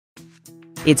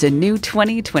It's a new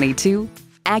 2022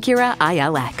 Acura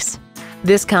ILX.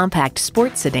 This compact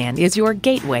sports sedan is your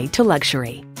gateway to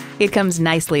luxury. It comes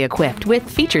nicely equipped with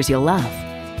features you'll love: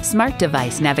 smart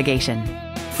device navigation,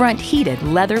 front heated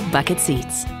leather bucket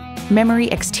seats, memory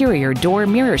exterior door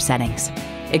mirror settings,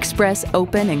 express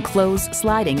open and close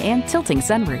sliding and tilting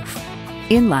sunroof,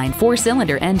 inline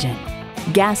 4-cylinder engine,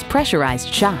 gas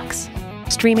pressurized shocks,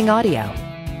 streaming audio,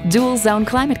 dual zone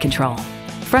climate control,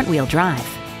 front wheel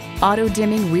drive, auto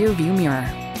dimming rear view mirror,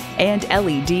 and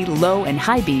LED low and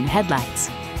high beam headlights.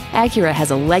 Acura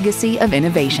has a legacy of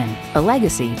innovation, a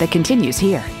legacy that continues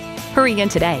here. Hurry in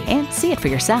today and see it for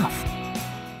yourself.